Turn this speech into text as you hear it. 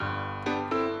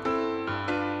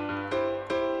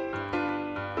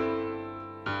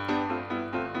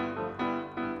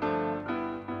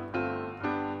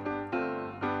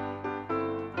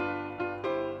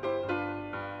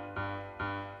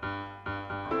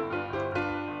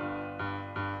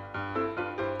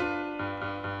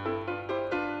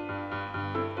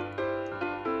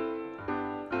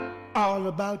all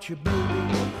about you, baby.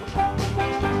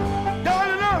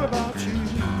 Darling, all about you.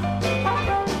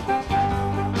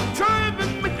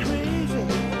 Driving me crazy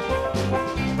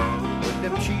with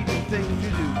them cheating things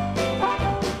you do.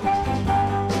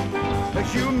 But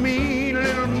you mean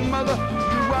little mother,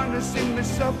 you want to see me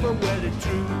suffer, well it's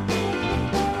true.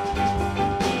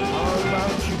 All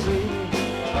about you, baby.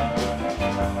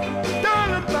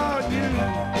 Darling, about you.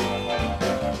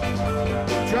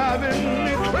 Driving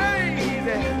me crazy with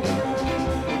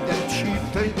them cheap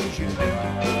things you do.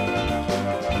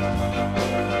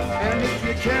 And if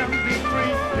you can't be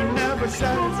free, you never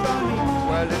satisfy me.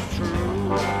 Well, it's true.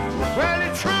 Well,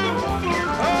 it's true.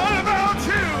 All about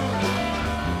you.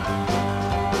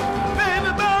 Baby,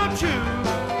 about you.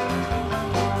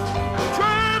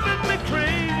 Driving me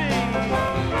crazy.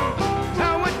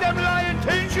 Now what them lying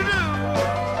things you do.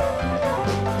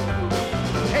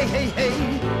 Hey, hey, hey.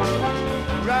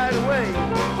 Right away.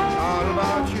 All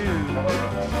about you.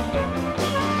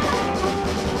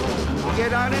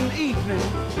 Get out in the evening,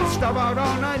 stop out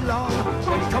all night long.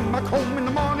 When you come back home in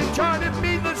the morning, try to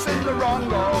be the sin, the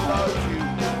wrong, all about you.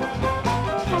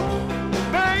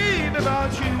 Babe,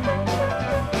 about you.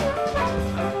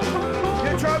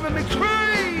 You're driving me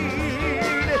crazy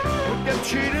with them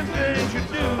cheating things you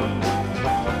do.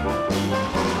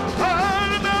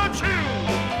 All about you.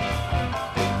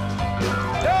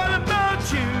 All about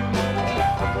you.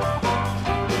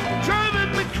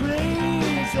 Driving me crazy.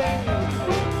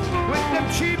 Them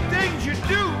cheap things you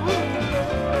do.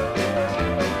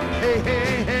 Hey,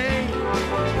 hey, hey,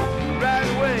 right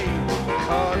away,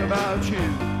 all about you.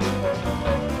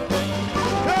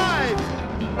 Drive!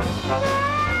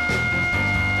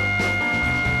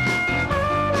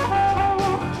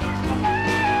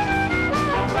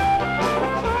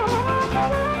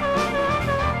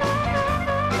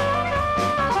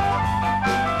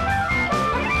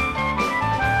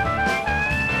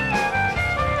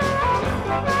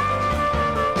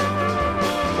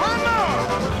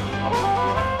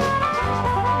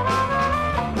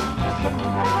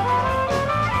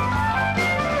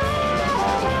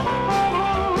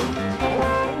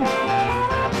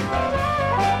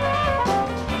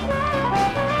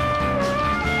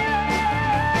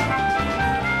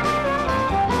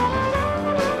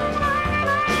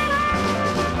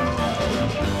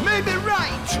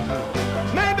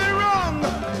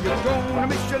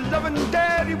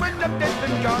 Daddy, when I'm dead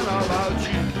and gone, all about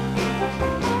you.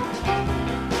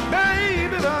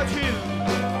 Baby, about you.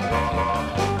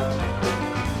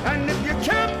 And if you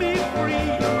can't be free,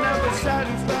 you'll never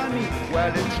satisfy me.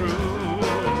 Well, it's true.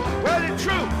 Well, it's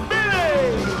true. Billy!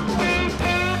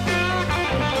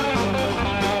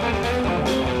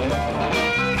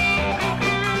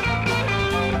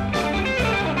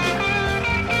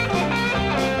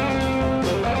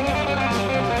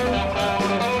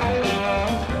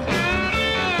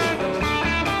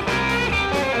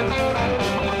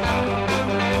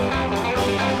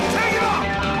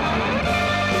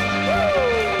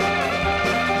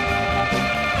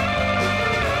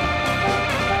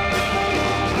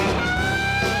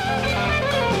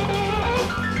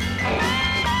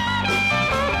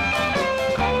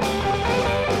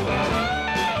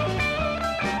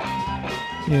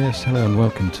 Yes, hello and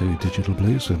welcome to Digital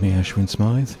Blues with me, Ashwin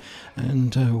Smythe,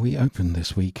 and we open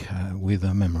this week with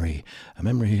a memory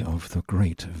of the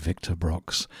great Victor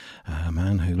Brox, a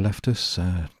man who left us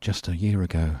just a year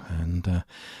ago and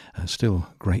still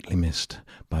greatly missed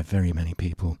by very many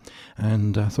people.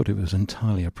 And I thought it was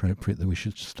entirely appropriate that we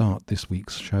should start this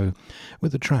week's show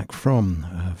with a track from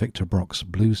Victor Brox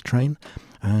Blues Train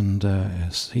and a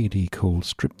CD called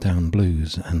Stripped Down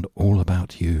Blues and All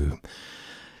About You.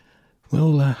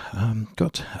 Well,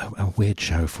 got a weird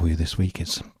show for you this week.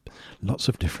 It's lots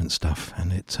of different stuff,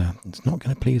 and it's not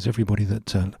going to please everybody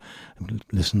that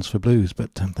listens for blues,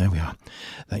 but there we are.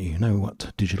 That you know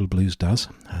what Digital Blues does,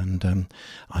 and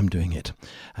I'm doing it.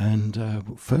 And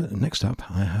next up,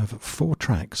 I have 4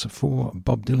 tracks, 4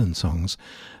 Bob Dylan songs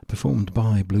performed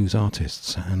by blues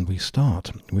artists, and we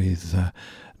start with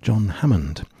John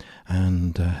Hammond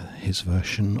and his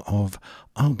version of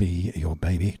I'll Be Your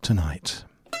Baby Tonight.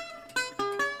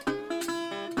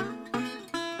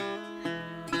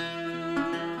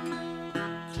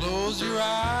 Close your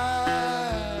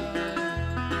eyes,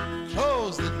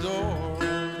 close the door.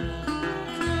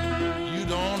 You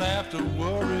don't have to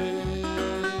worry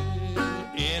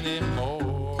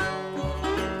anymore.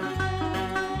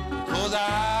 'Cause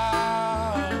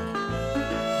I'll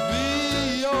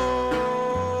be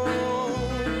your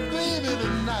baby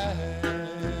tonight.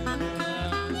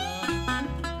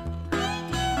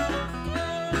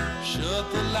 Shut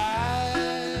the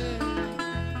light,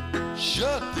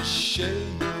 shut the shade.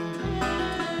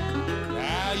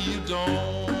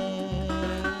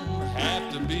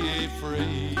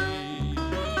 afraid,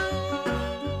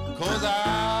 'cause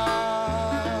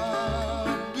I'll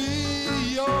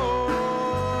be your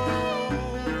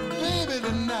baby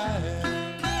tonight.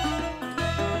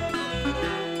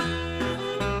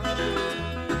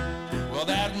 Well,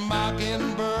 that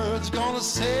mockingbird's gonna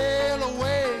sail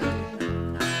away.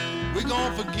 We're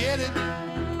gonna forget it.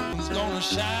 It's gonna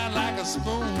shine like a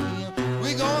spoon.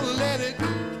 We're gonna let it.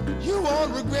 You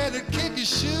won't regret it. Kick your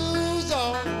shoes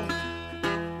off.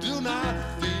 Do not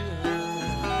fear.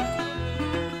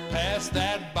 Pass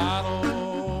that bottle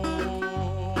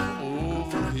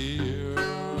over here.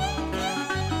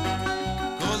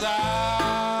 'Cause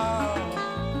I'll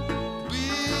be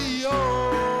your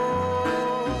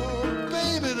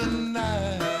baby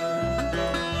tonight.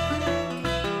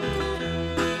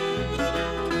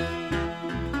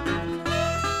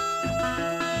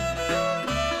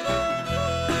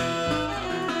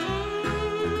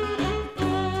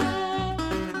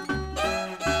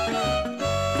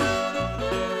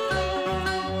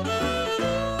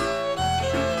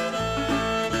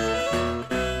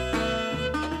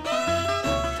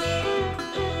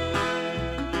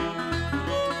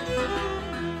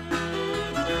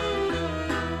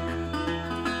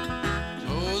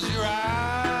 Close your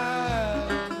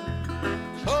eyes,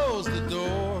 close the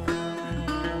door.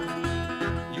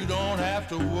 You don't have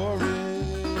to worry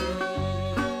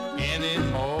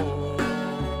anymore.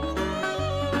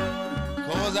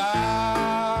 'Cause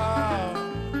I'll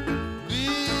be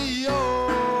your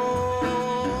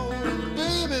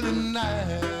baby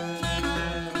tonight.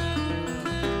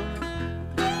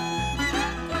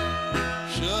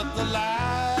 Shut the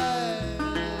light,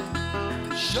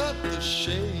 shut the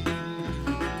shade.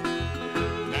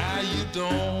 Now you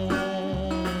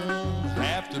don't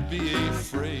have to be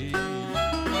afraid.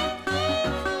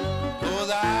 'Cause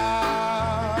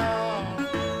I'll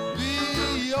be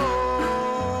your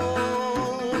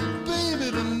baby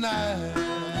tonight.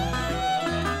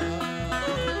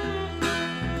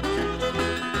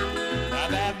 Now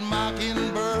that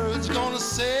mockingbird's gonna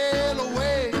sail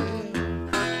away.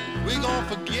 We're gonna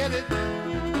forget it.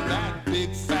 That big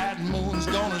fat moon's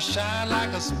gonna shine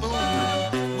like a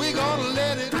spoon. We're gonna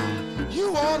let it. You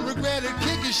won't regret it.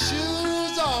 Kick your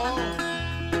shoes off.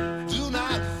 Do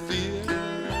not fear.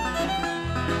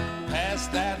 Pass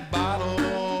that bottle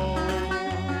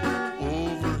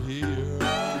over here.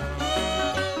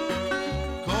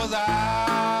 'Cause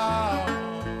I'll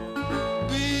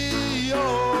be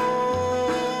your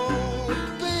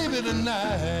baby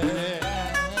tonight.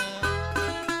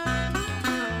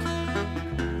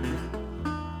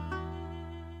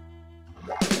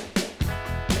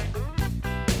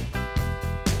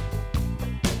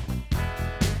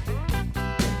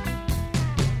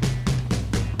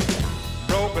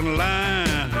 Broken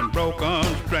lines and broken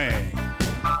strings,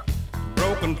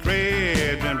 broken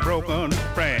threads and broken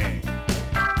springs,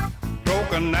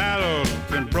 broken arrows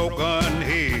and broken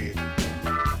heads,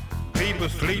 people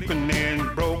sleeping in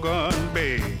broken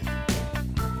beds.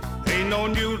 Ain't no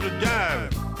news of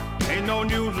jiving, ain't no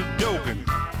news of joking.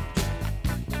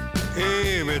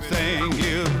 Everything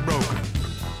is broken.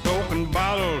 Broken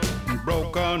bottles and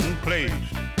broken plates,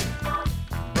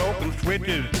 broken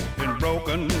switches and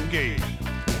broken gates,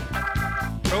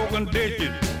 broken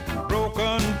ditches,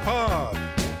 broken paths,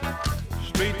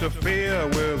 streets of fear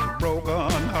with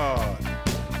broken hearts,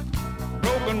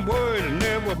 broken words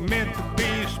never meant to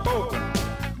be spoken.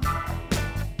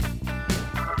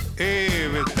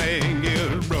 Everything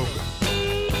is broken.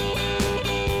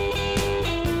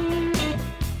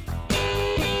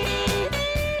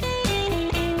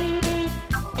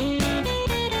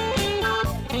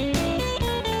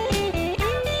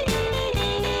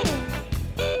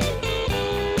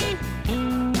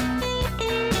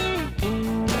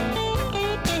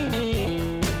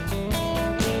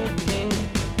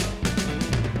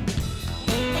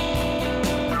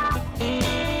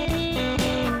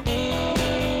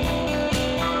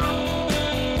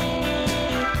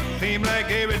 Seems like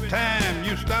every time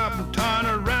you stop and turn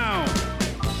around,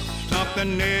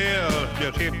 something else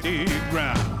just hit the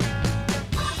ground.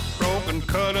 Broken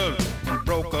cutters and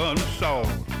broken saws,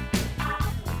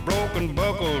 broken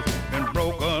buckles and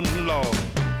broken laws,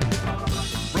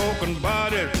 broken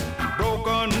bodies,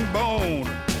 broken bones,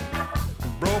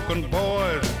 broken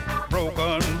boys,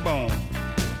 broken bones.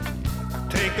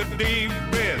 Take a deep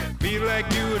breath, feel like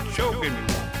you were choking.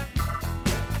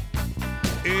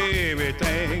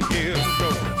 Everything is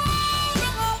broken.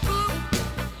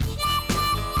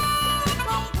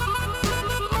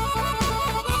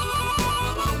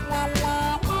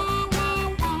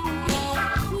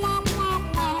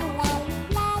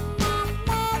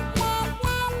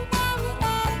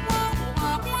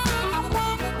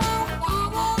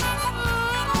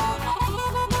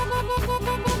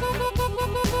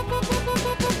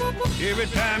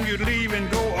 Every time you leave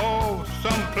and go off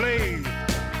someplace,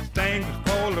 things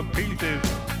fall to pieces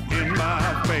in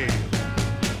my face.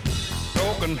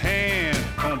 Broken hands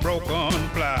on broken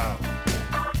plow,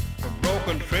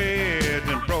 broken threads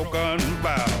and broken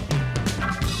bow,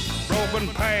 broken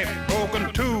pipe,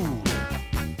 broken tools,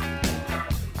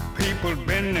 people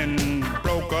bending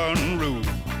broken rules,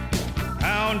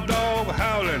 hound dog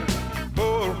howling,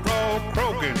 bullfrog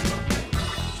croaking,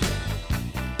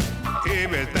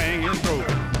 everything is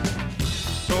broken.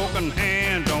 Broken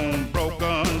hands on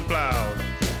broken plows,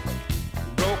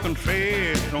 broken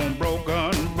threads on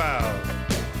broken bows,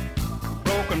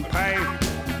 broken pipe,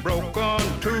 broken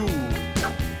tools,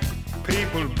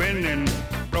 people bending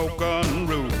broken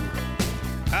rules,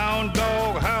 hound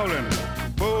dog howling,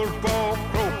 bullfrog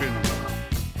croaking,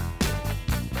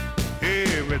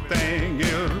 everything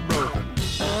is broken.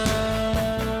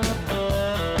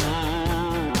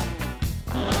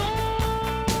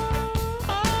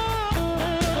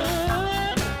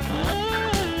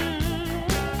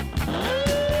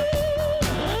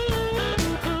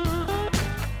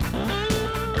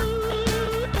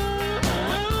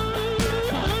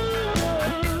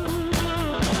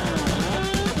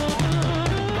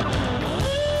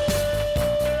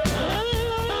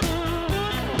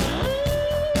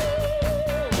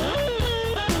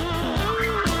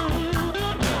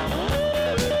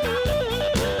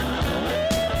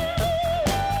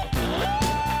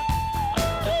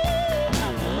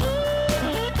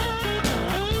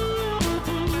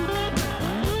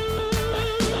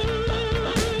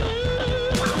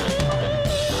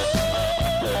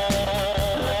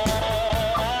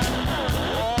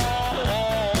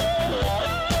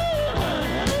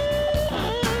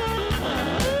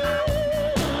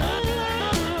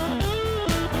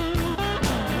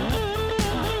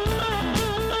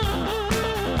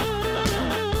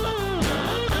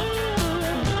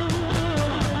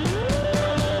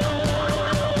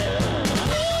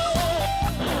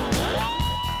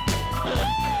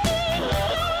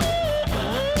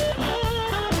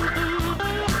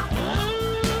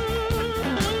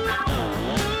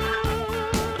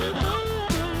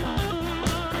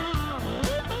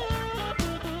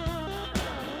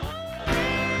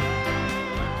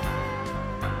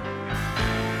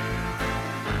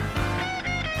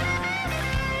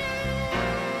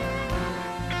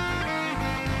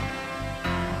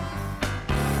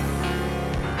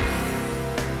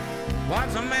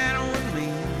 What's the matter with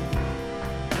me?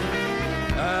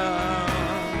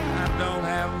 I don't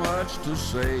have much to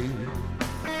say.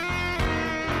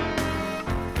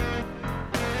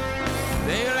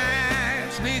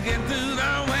 Daylight sneaking through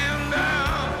the window,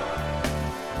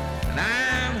 and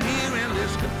I'm here in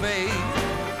this cafe.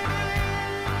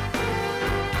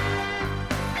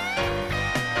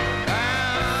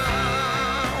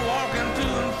 Walking to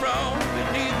and fro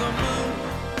beneath the moon,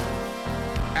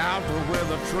 out to where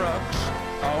the trucks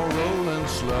are rolling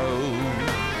slow.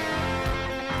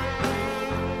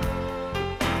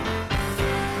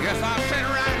 Guess I'll sit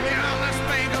right here on this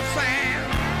bank of sand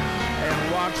and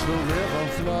watch the river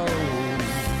flow.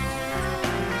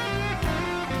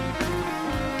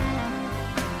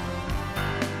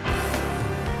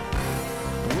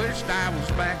 Wished I was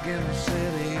back in the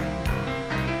city,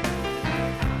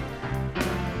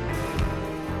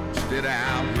 instead of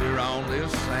out here on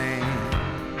this sand.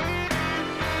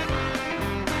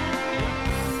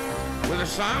 With the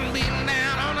sun beating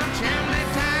down on a chimney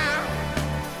town,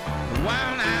 the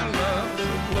wild night love so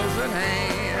close at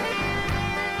hand.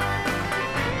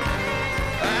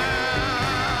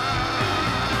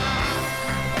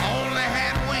 Only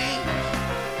had wings,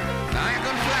 I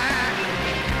could fly,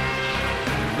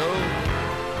 know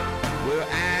where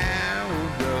I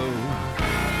will go.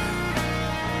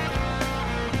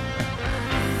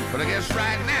 But I guess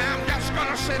right now I'm just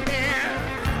gonna sit here,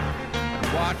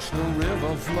 watch the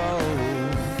river flow.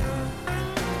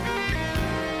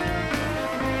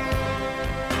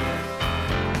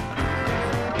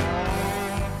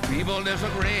 People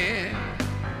disagree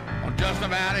on just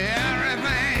about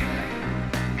everything.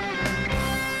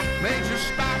 Makes you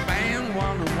stop and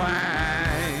wonder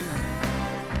why.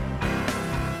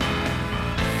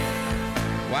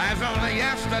 Why, it's only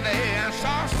yesterday I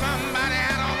saw somebody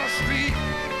out on the street,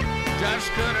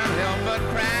 just couldn't help but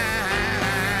cry.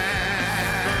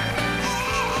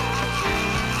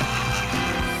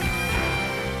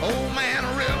 Old man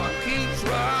river keeps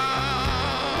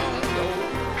running,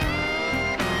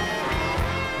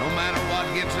 no matter what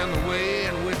gets in the way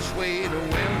and which way the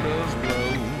wind does blow.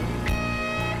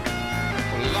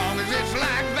 As long as it's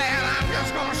like that, I'm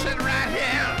just gonna sit right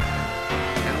here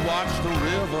and watch the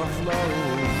river flow.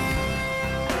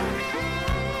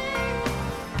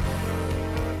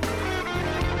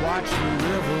 watch the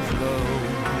river flow.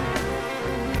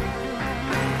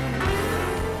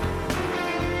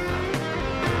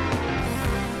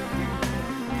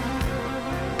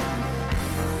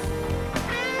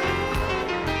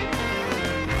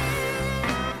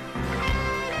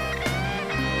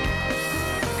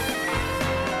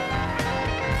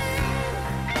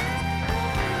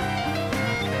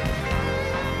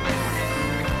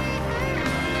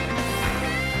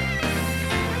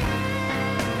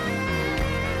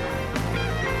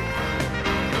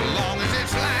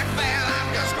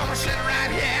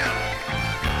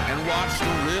 Watch the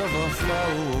river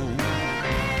flow.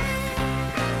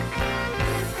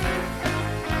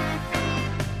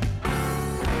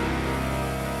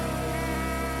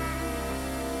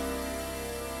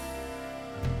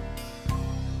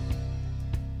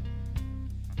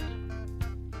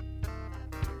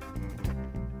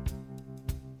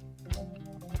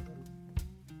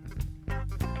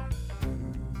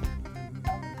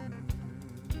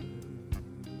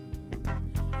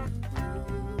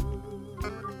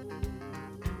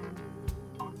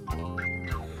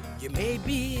 You may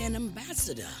be an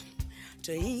ambassador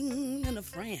to England or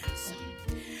France.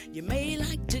 You may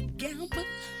like to gamble.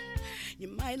 You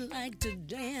might like to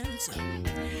dance.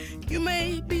 You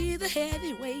may be the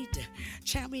heavyweight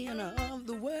champion of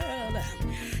the world.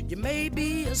 You may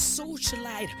be a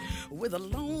socialite with a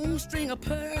long string of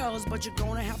pearls, but you're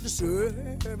gonna have to serve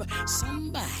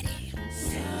somebody.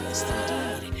 Yes,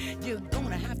 indeed. You're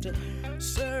gonna have to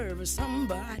serve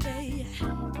somebody.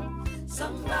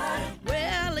 Somebody.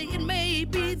 Well, it may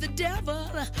be the devil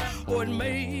or it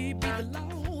may be the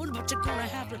Lord, but you're gonna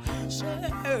have to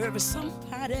serve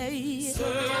somebody.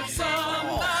 Serve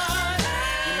somebody.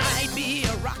 You might be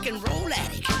a rock and roll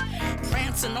addict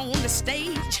prancing on the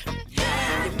stage.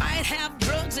 You might have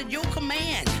drugs at your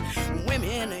command,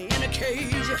 women in a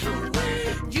cage.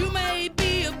 You may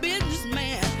be a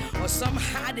businessman or some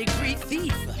high-degree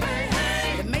thief.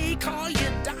 They may call you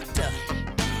doctor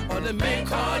or they may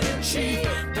call you chief,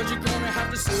 but you're gonna have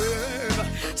to serve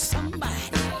somebody.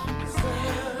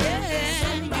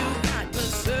 Yeah, you got to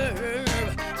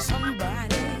serve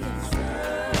somebody.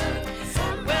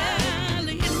 Well,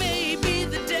 it may be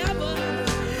the devil,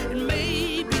 it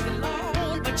may be the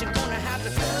Lord, but you're gonna have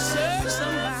to serve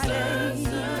somebody.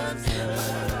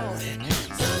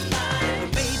 You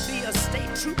may be a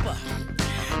state trooper,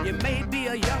 you may be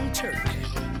a young Turk,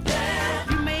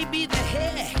 you may be the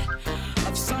head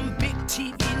of some big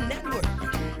TV network.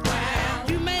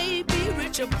 You may be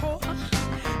rich or poor,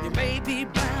 you may be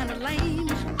blind or lame,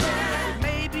 you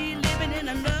may be living in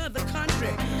another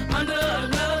country under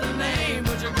another name,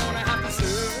 but you're gonna have to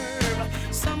serve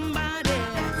somebody.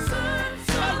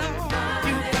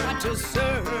 You got to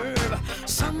serve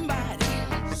somebody.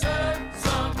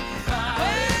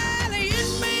 Well, it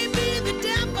may be the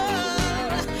devil,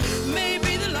 may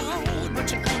be the Lord, but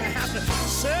you're gonna have to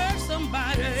serve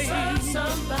somebody.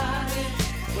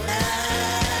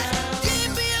 You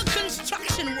be a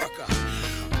construction worker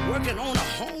working on a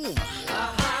home.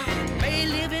 You may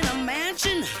live in a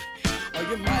mansion or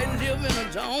you might live in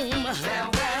a dome.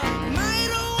 You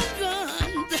might own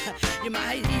guns, you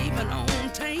might even own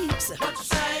tanks.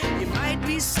 You might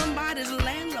be somebody's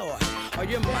landlord or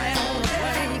you might own a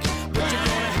bank, but you're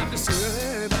gonna have to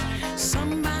serve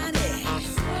somebody.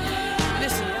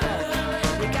 Listen,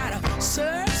 y'all, we gotta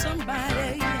serve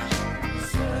somebody.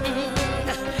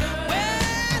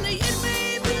 Well, it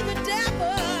may be the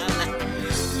devil,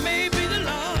 may be the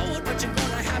Lord, but you're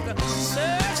gonna have to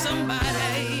serve somebody.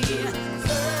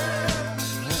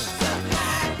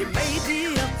 You may be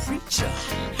a preacher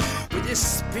with his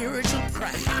spiritual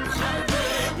pride.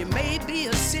 You may be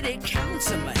a city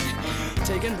councilman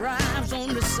taking bribes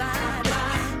on the side,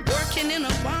 working in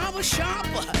a barber shop,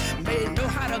 may know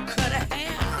how to cut a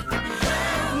hair.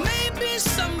 Maybe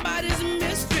somebody's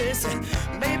mistress,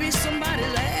 maybe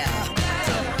somebody's heir.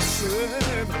 To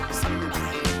serve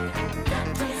somebody.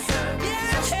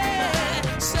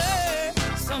 Yeah, serve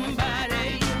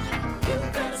somebody.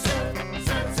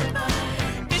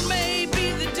 It may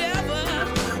be the devil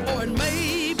or it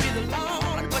may be the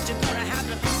Lord, but you're gonna have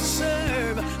to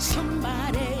serve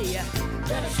somebody.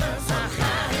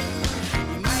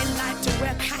 You might like to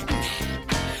wear cotton,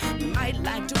 you might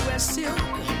like to wear silk,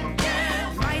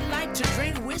 you might like to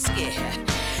drink whiskey,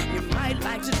 you might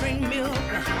like to drink milk,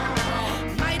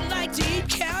 you might like to eat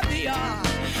caviar,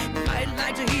 you might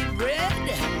like to eat bread,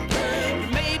 you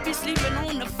may be sleeping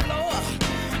on the floor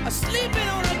or sleeping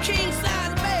on a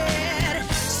king-size bed.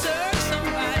 Serve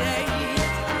somebody.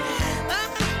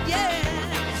 Yeah,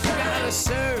 you gotta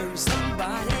serve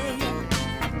somebody.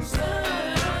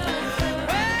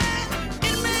 Well,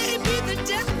 it may be the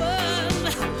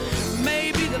devil,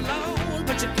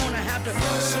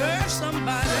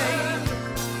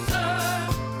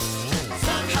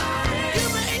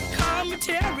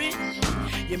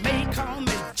 You may call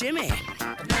me Jimmy.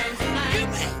 You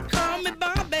may call me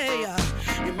Bobby.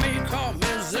 You may call me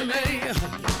Zimmy.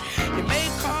 You may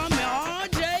call me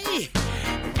RJ.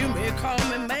 You may call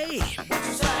me May.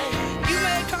 You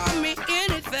may call me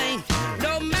anything.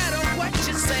 No matter what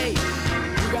you say,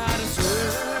 you gotta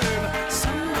serve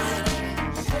somebody.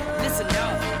 Listen,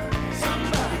 y'all.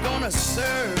 You're gonna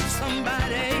serve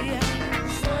somebody.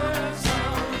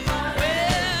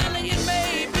 Well, it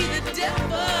may be the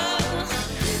devil,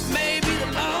 maybe the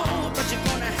law, but you're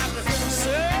gonna have to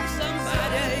serve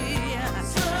somebody.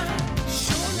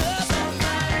 Sure enough,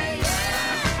 somebody.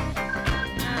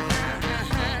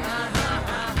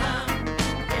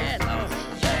 Yeah, Lord.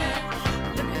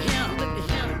 Look at him, look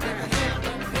at him.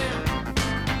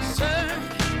 Serve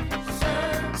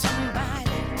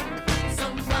somebody.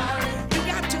 You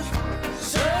got to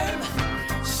serve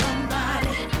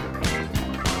somebody.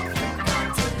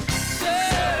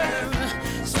 Serve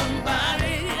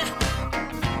somebody.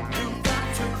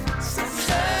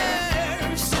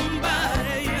 Serve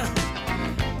somebody.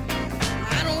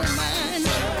 I don't mind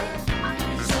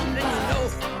letting you know.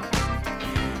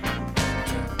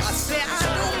 I say I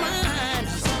don't mind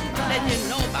letting you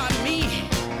know about me.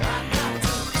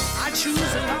 I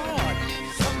choose the Lord.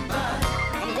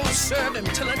 I'm gonna serve him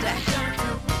till I die.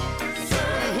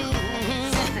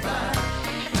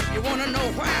 You wanna know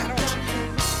why, don't you?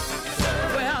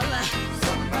 Well,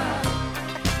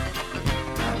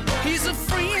 he's a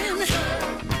friend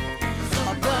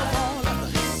above all of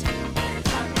us.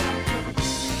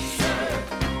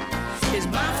 He's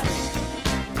my friend.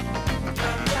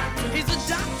 He's a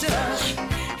doctor.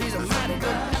 He's a mighty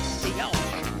good doctor, y'all.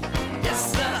 Yes,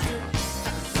 sir.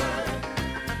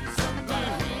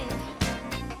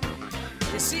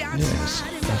 You see, I Yes,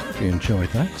 tried I hope you enjoyed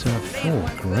that. 4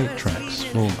 great tracks,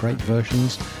 4 great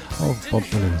versions of Bob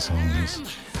Dylan songs.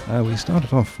 We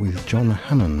started off with John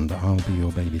Hammond, I'll Be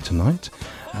Your Baby Tonight.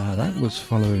 That was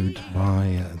followed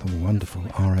by the wonderful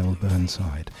R.L.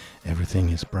 Burnside, Everything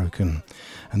Is Broken.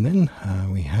 And then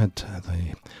we had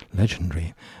the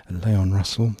legendary Leon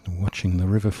Russell, Watching the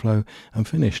River Flow, and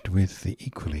finished with the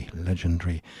equally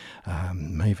legendary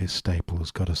Mavis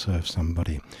Staples, Gotta Serve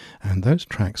Somebody. And those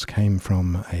tracks came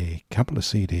from a couple of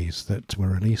CDs that were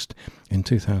released in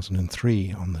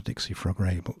 2003 on the Dixie Frog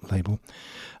label,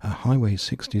 Highway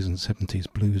 60s and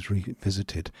 70s Blues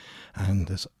Revisited, and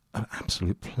there's an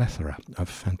absolute plethora of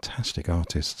fantastic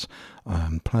artists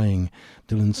playing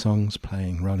Dylan songs,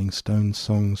 playing Rolling Stones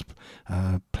songs,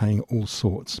 playing all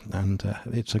sorts, and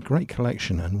it's a great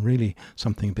collection and really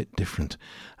something a bit different.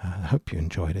 I hope you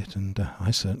enjoyed it, and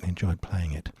I certainly enjoyed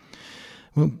playing it.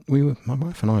 Well, my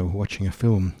wife and I were watching a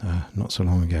film not so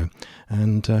long ago,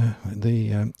 and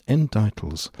the end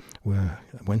titles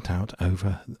went out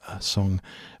over a song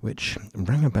which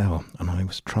rang a bell, and I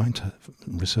was trying to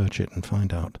research it and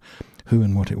find out who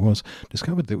and what it was.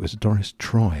 Discovered that it was Doris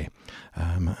Troy,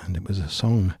 and it was a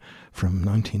song from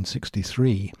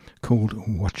 1963 called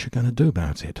What You Gonna Do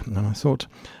About It? And I thought,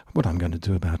 what I'm going to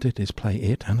do about it is play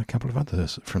it and a couple of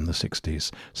others from the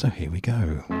 60s. So here we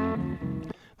go.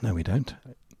 No, we don't.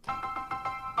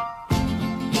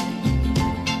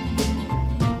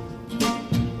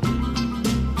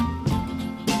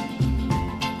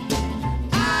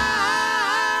 I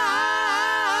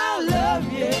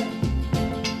love you.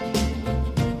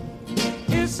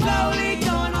 It's slowly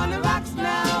going on the rocks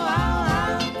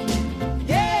now.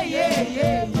 Yeah, yeah,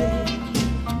 yeah, yeah.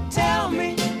 Tell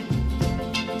me,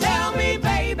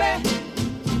 baby,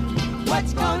 what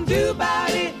you gonna do about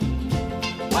it?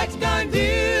 What you gonna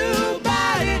do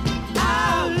about it?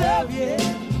 I'll love you.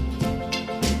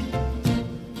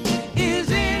 Is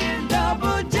in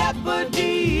double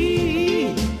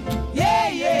jeopardy. Yeah,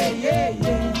 yeah, yeah,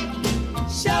 yeah.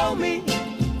 Show me,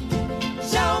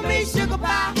 sugar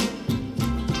pie.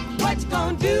 What you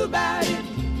gonna do about it?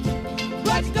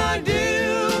 What you gonna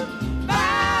do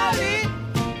about it?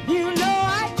 You know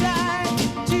I try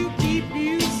to keep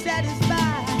you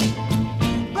satisfied,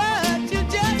 but you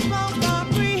just won't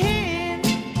comprehend.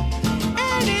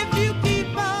 And if you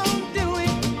keep on doing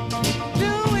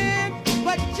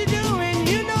what you're doing,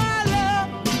 you know our love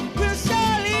will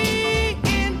surely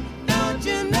end. Don't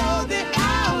you know that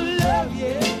I'll love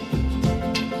you?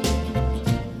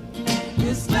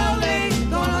 You're slowly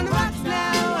going on the rocks now.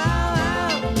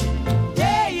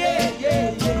 Yeah, yeah,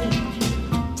 yeah, yeah.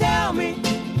 Tell me,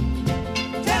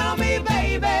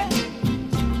 baby,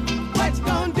 what you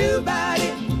gonna do about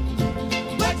it?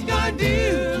 What you gonna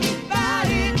do about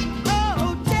it?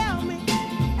 Oh, tell me,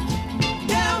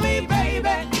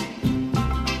 baby,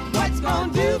 what you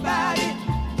gonna do about it?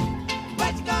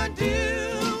 What you gonna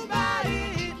do about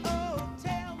it? Oh,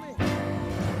 tell me.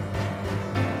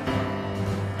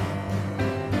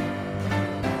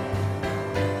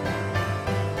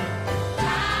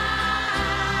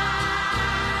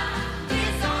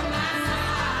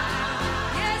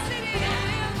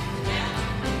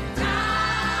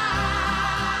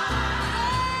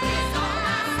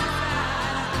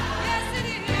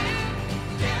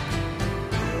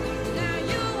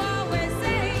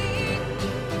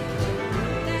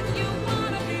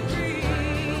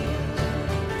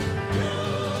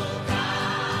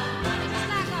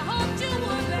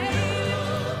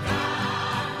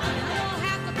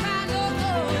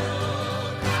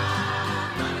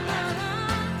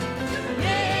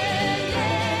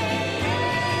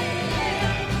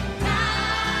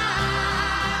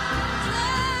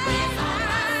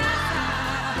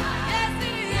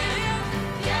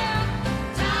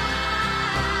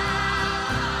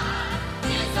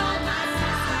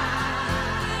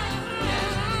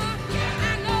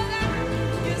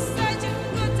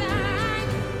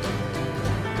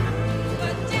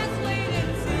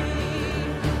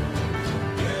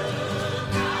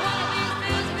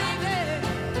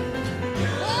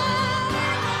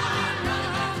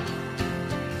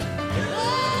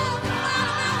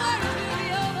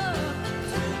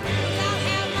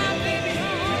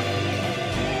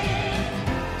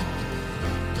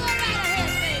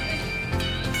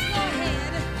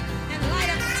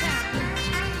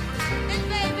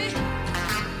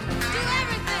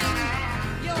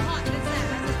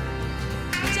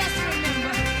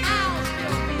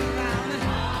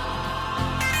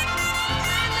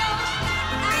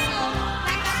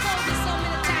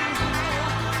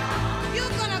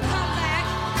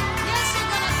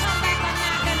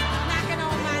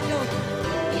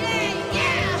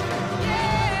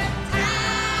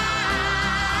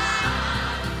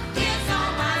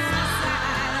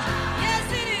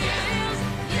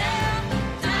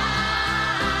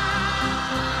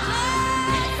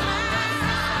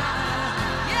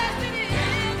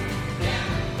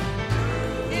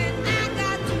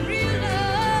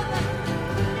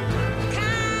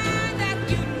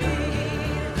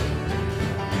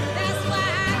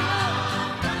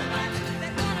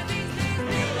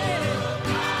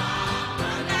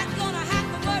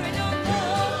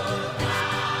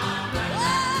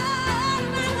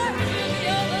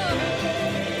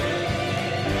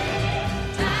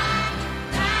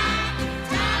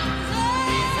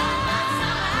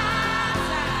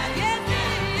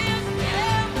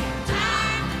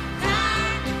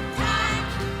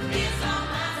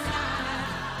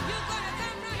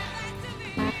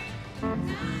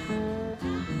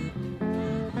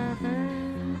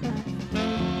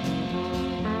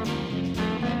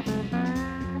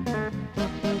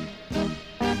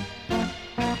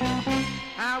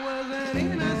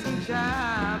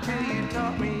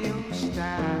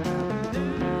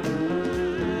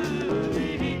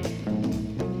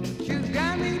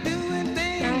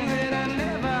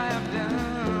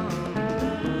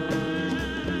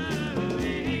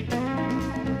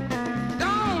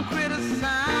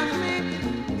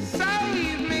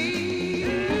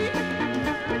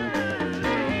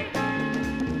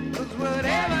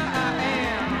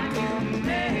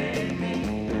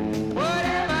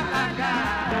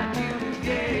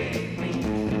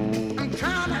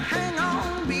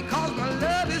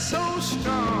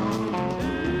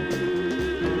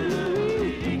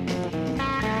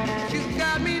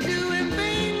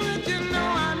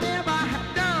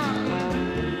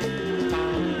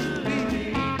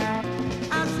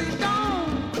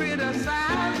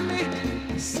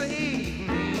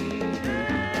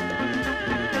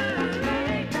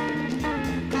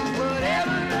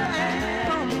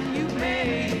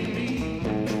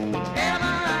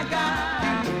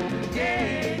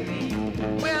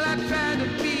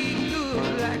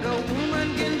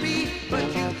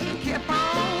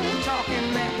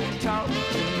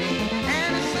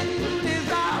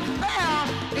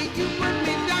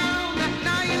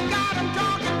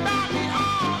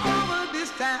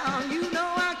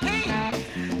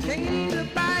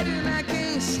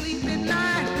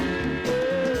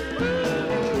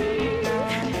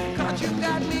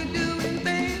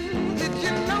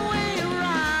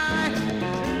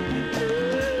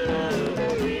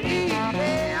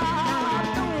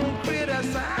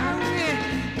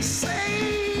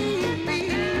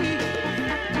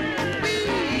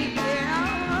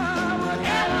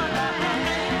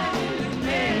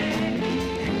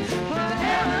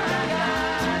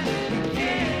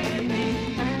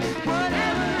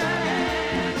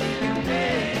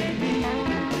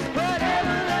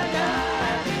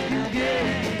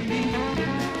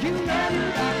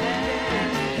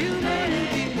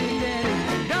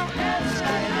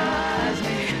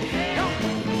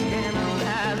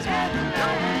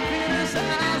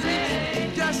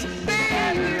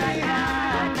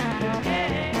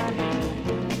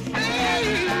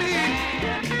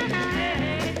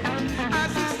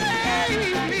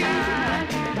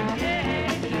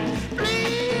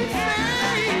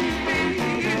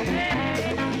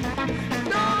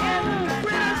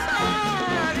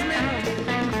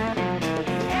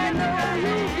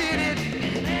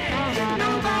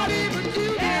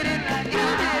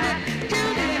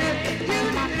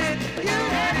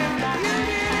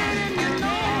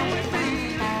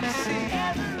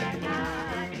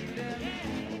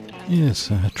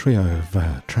 Yes, a trio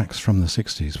of tracks from the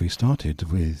 60s. We started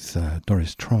with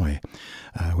Doris Troy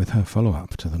with her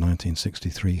follow-up to the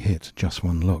 1963 hit Just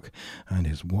One Look, and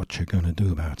is What You Gonna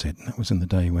Do About It. That was in the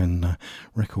day when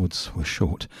records were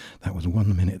short. That was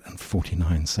 1 minute and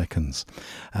 49 seconds.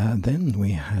 Then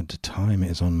we had Time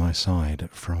Is On My Side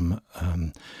from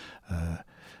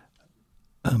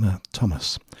Irma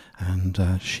Thomas,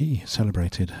 and she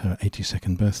celebrated her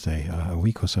 82nd birthday a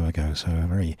week or so ago, so a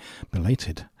very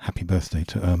belated happy birthday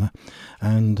to Irma.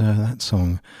 And that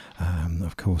song,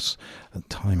 of course,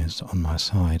 Time Is On My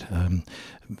Side,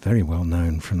 very well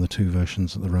known from the two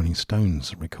versions that the Rolling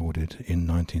Stones recorded in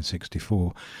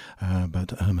 1964,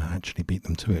 but Irma actually beat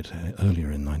them to it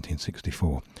earlier in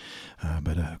 1964,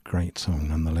 but a great song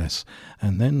nonetheless.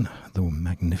 And then the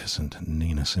magnificent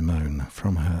Nina Simone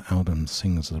from her album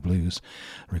Sings the Blues,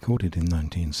 recorded in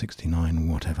 1969,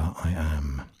 Whatever I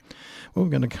Am. Well,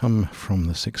 we're going to come from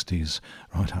the 60s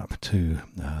right up to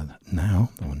now,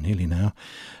 or nearly now,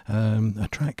 a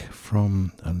track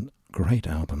from a great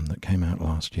album that came out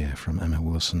last year from Emma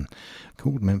Wilson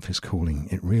called Memphis Calling.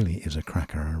 It really is a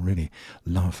cracker. I really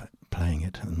love playing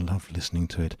it and love listening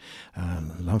to it.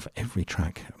 Love every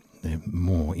track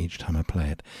more each time I play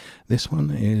it. This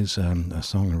one is a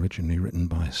song originally written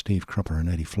by Steve Cropper and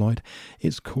Eddie Floyd.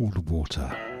 It's called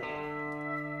Water.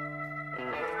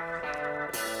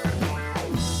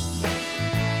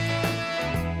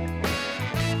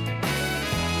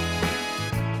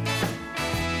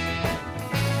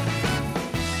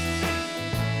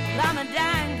 I'm a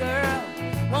dying girl,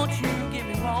 won't you give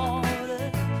me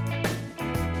water?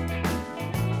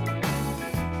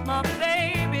 My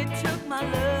baby took my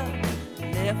love,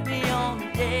 left me on the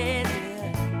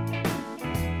desert.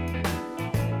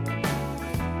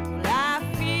 Well, I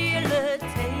feel a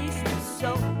taste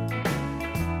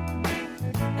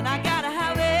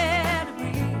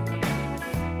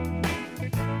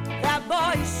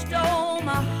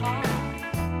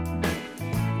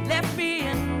left me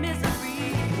in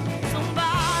misery.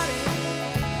 Somebody,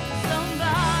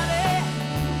 somebody,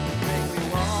 bring me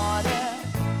water.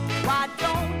 Why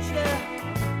don't you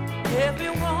give me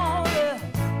water?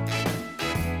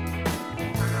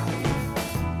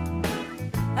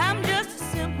 I'm just a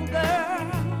simple girl,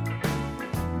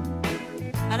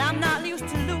 and I'm not used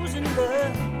to losing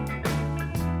love.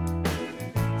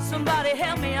 Somebody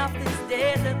help me off this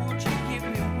desert, won't you give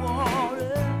me water?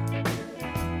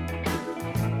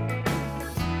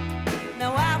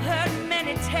 Now I've heard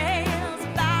many tales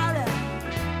about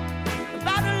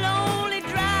a lonely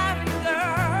driving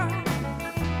girl,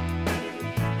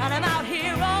 and I'm out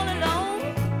here all alone.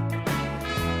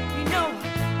 You know,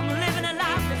 I'm living a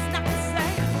life that's not the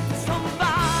same.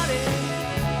 Somebody,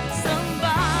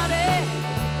 somebody,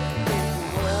 give me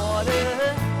water.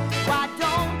 Why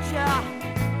don't ya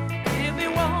give me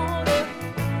water?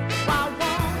 Why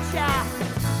won't ya?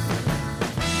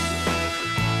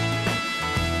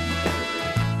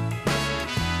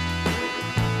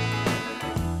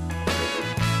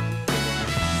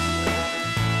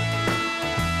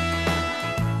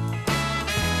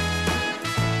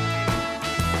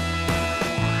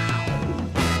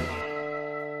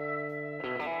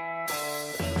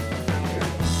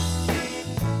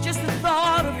 Just the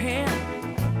thought of him,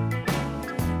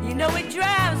 you know, it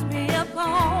drives me up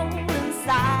on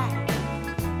inside,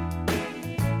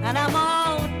 and I'm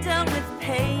all done with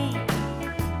pain,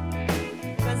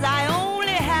 'cause I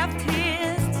only have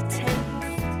tears to taste.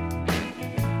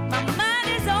 My mind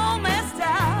is all messed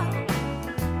up.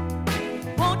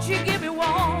 Won't you give me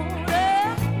water?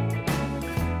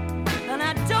 And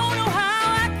I don't know how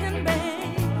I can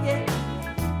make it.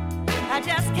 I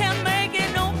just can't make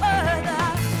it no further.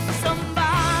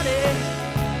 Somebody,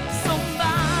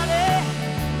 somebody,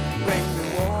 bring me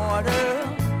water.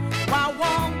 Why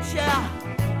won't ya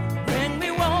bring me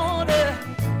water?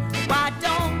 Why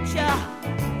don't ya?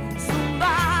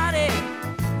 Somebody,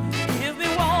 give me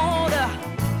water.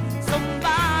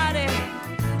 Somebody,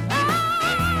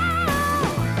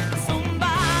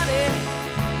 somebody,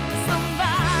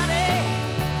 somebody,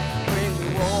 bring me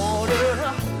water.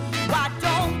 Why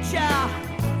don't ya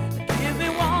give me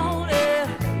water?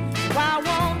 Why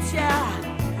won't ya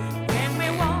bring me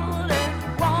water?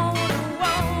 Water,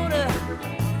 water,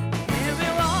 give me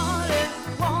water,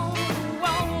 water,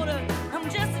 water. I'm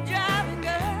just a driving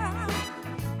girl,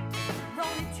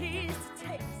 only tears to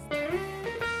taste.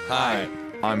 Hi,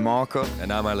 I'm Marco and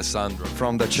I'm Alessandro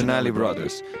from the Cinelli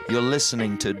Brothers. You're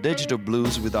listening to Digital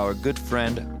Blues with our good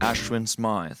friend Ashwin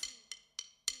Smythe.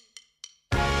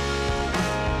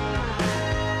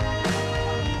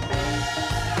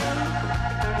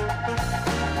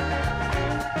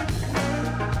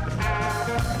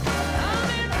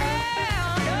 Coming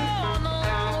round on the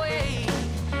long way,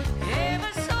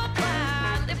 ever so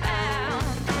blindly bound,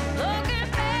 looking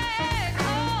back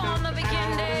on the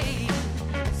beginning day,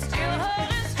 still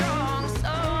holding strong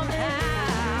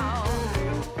somehow.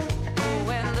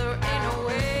 When there ain't no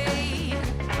way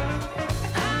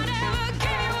out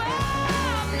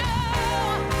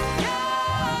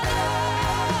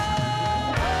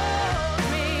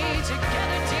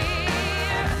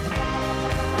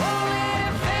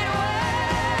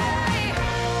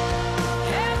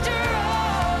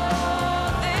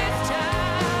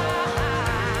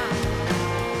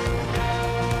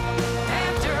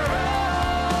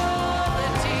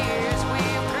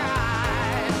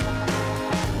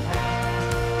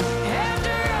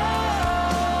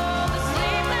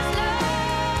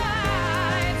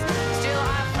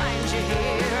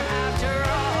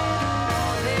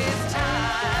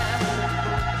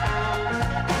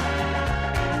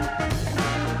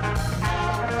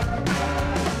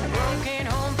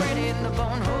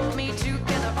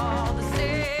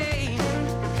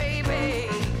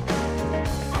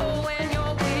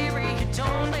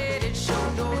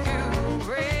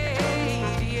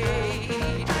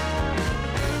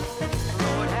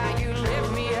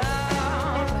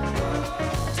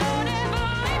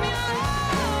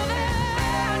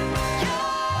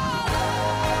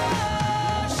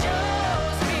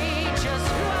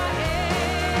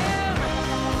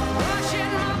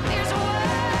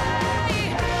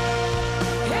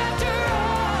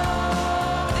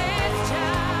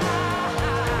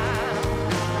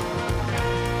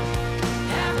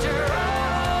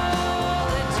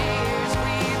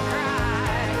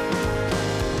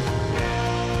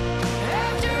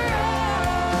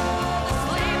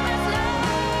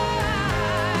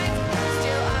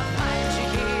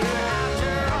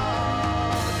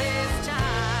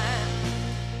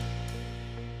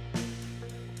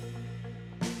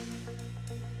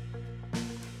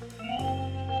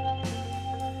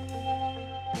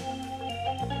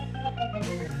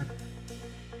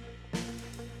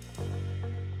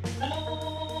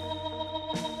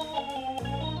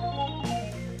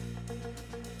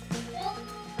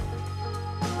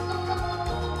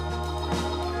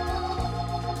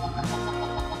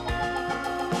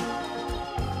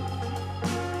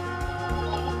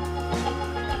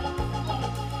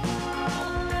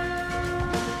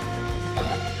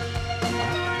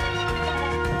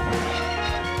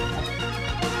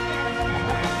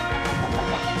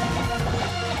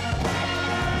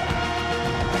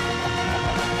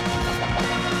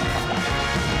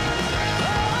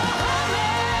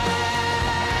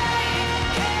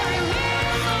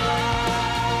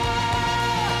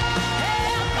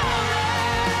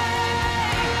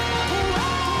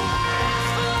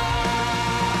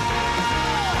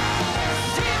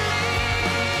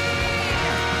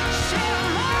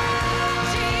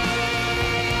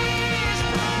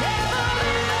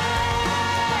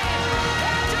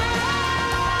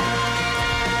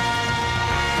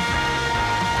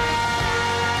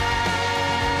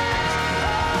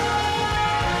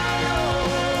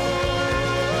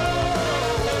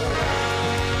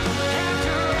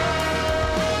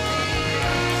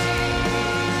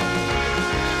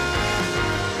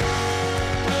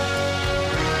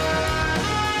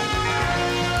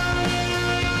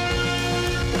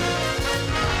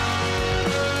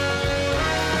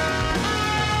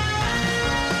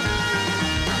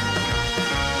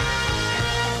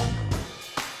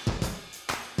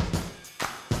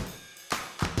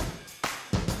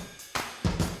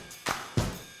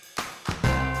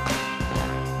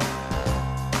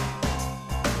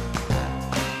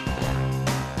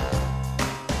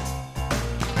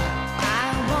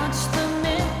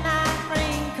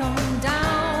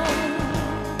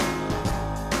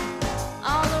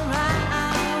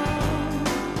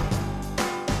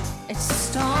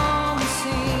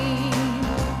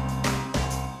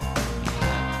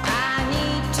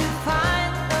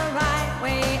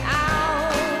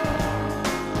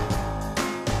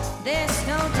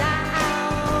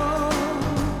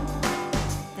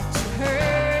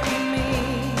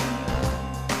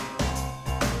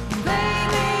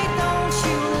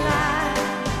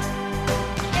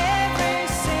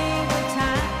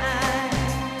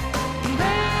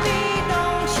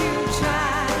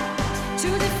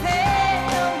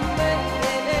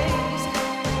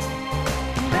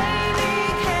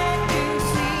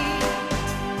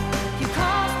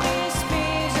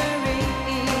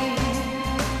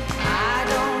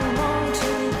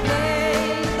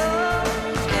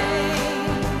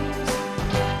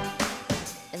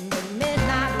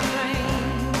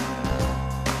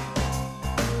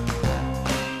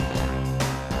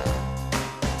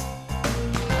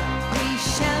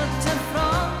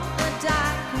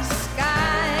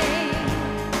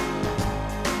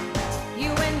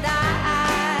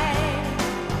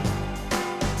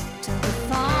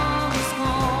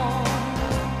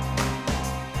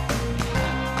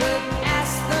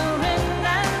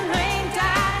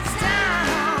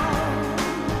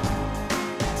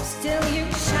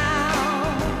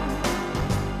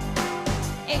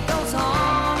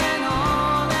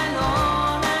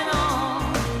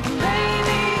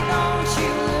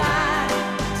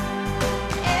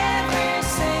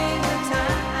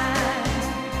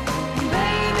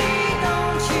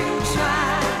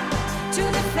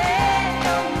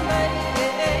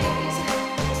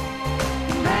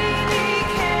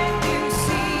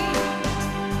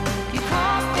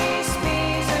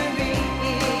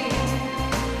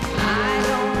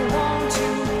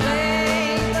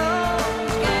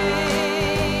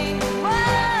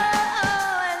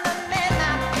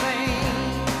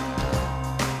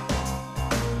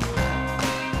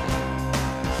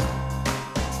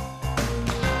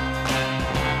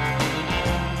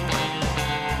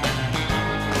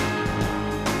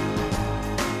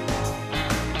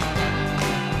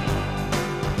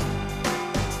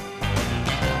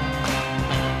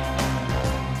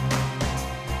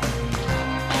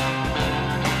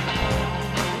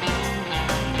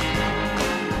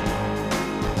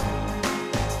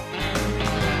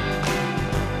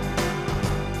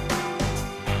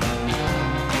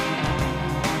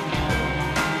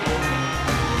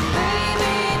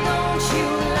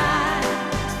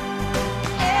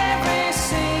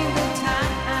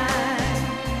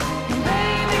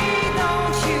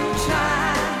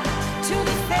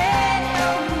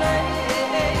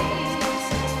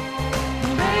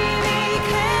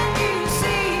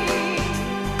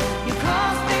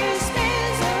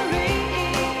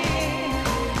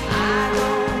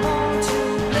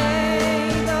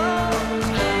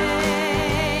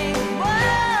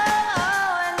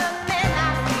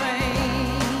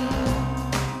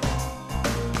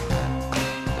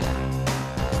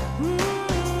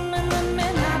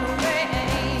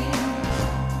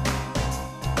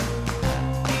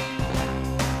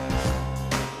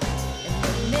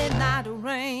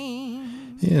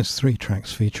Yes, 3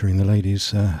 tracks featuring the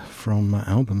ladies from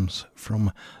albums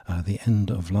from the end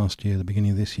of last year, the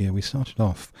beginning of this year. We started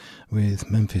off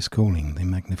with Memphis Calling, the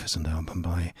magnificent album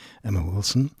by Emma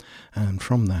Wilson, and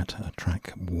from that a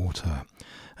track Water.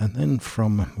 And then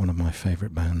from one of my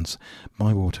favourite bands,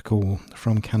 By Water Call,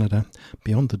 from Canada,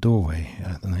 Beyond the Doorway,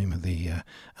 the name of the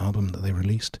album that they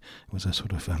released. It was a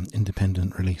sort of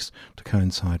independent release to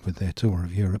coincide with their tour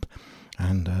of Europe.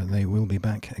 And they will be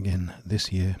back again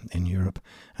this year in Europe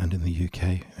and in the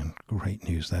UK, and great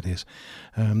news that is.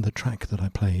 The track that I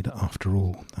played, After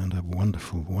All, and a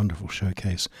wonderful, wonderful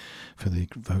showcase for the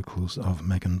vocals of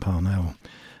Megan Parnell.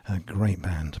 A great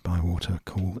band, By Water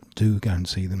Call. Do go and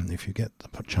see them if you get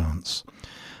the chance.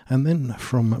 And then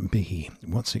from B,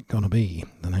 What's It Gonna Be,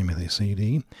 the name of their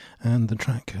CD, and the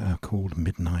track called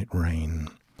Midnight Rain.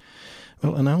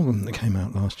 Well, an album that came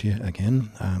out last year again,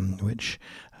 which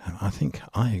I think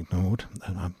I ignored,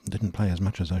 and I didn't play as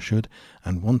much as I should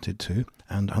and wanted to,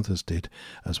 and others did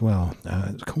as well.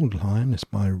 It's called Lion. It's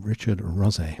by Richard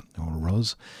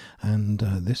Rose, and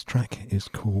this track is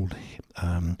called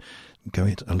Go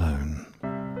It Alone.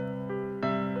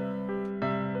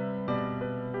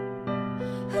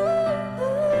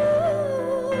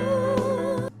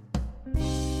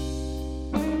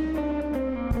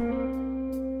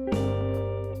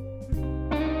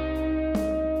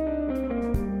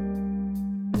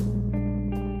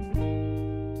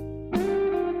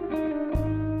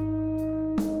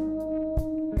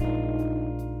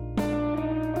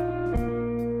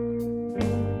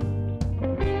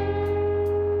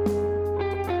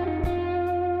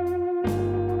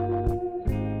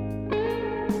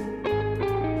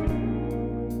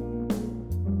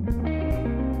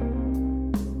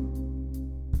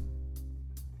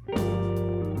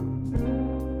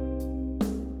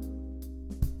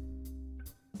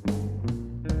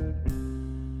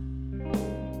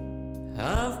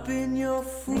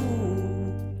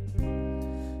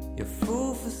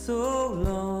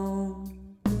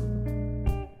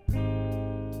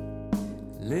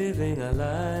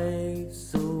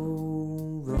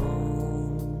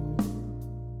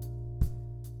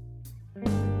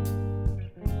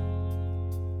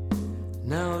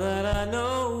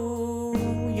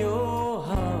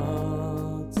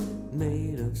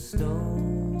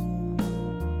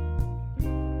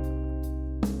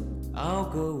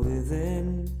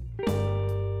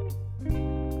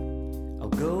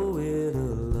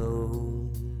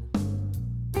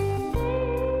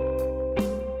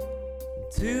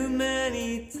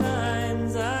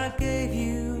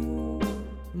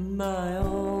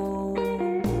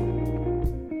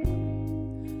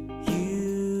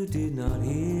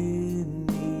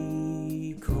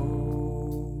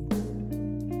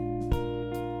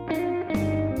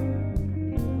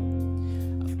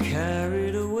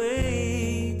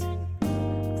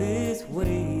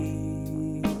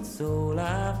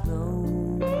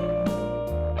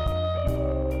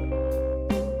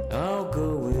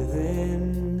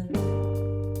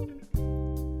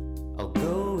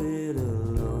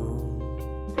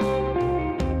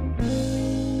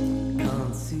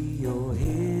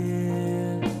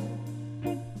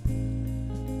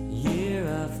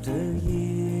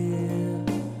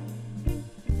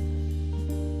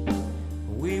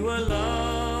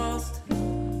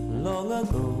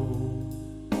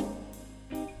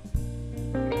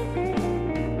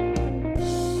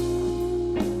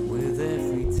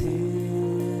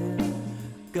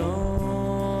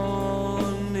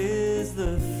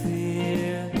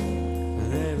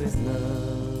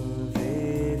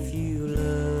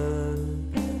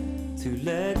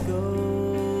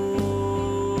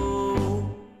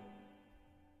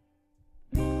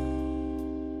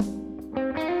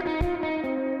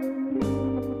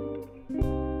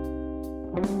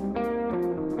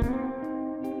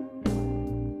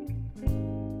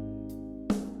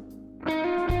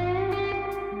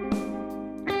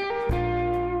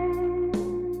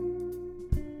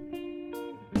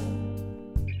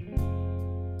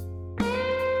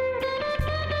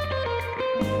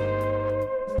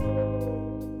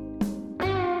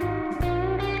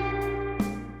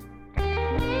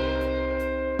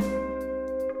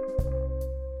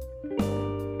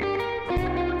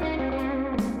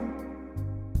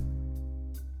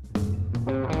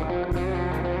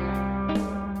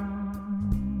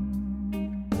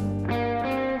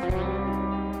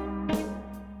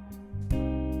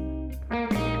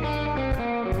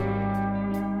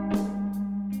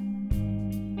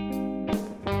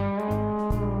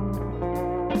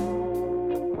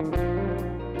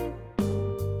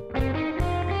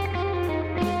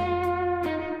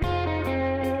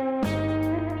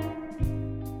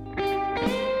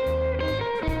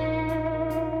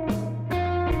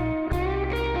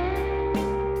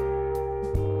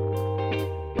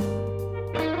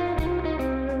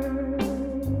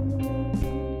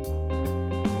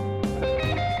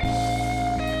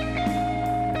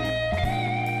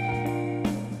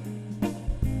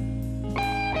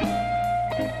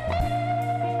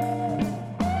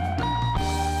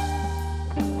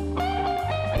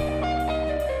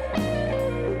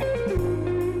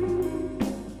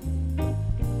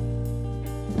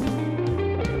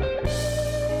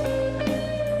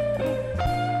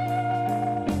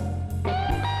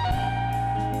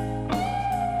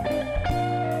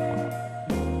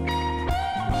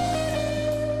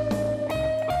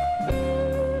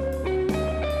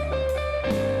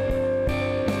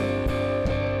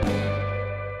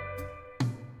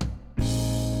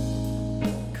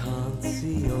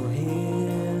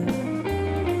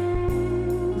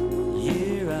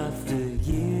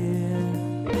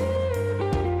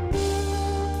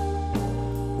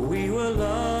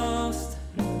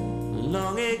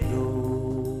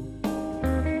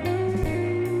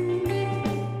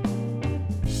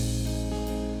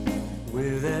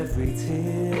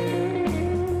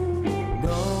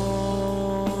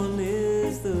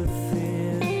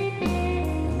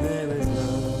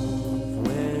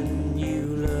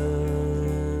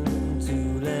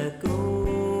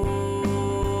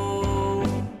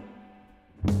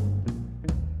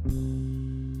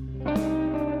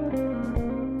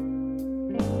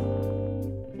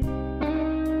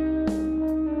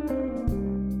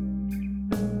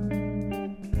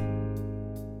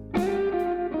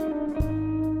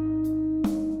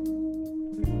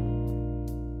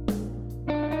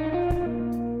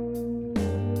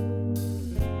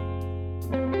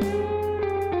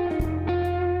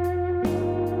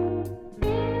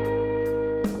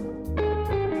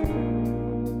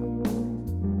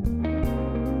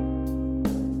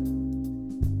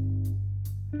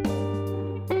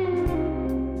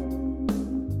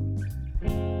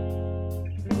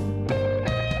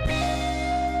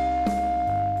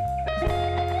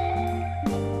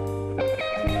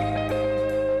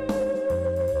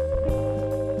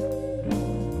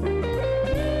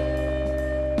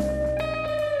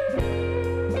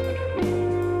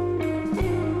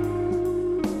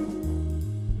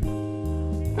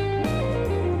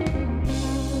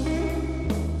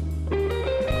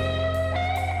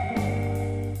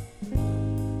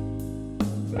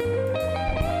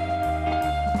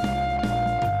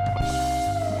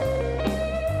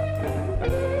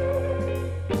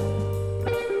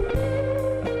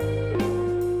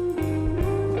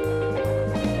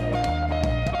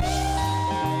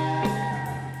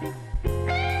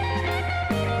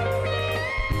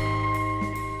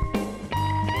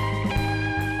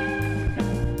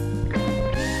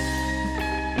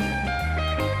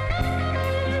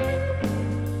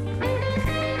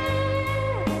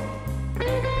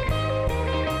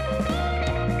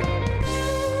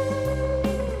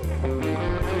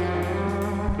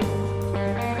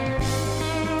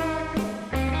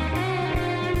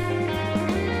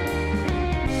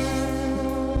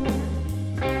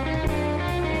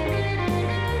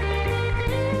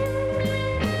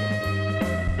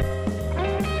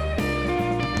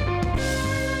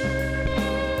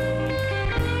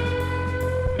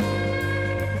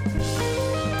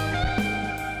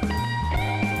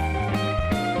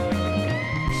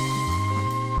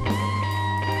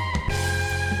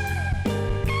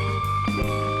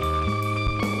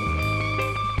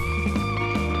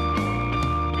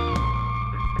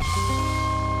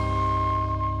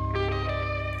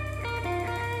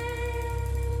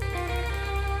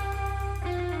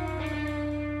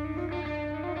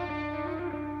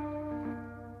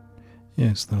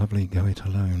 Yes, the lovely Go It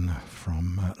Alone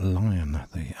from Lion,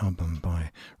 the album by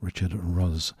Richard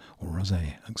Rose, or Rose.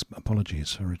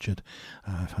 Apologies for Richard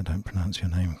if I don't pronounce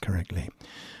your name correctly.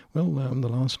 Well, the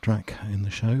last track in the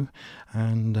show,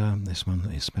 and this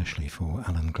one especially for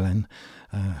Alan Glenn,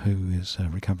 who is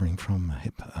recovering from a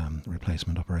hip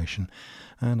replacement operation,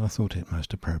 and I thought it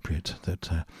most appropriate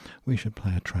that we should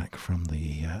play a track from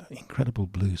the Incredible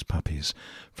Blues Puppies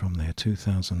from their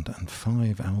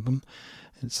 2005 album.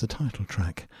 It's the title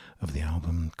track of the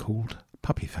album called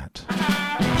Puppy Fat.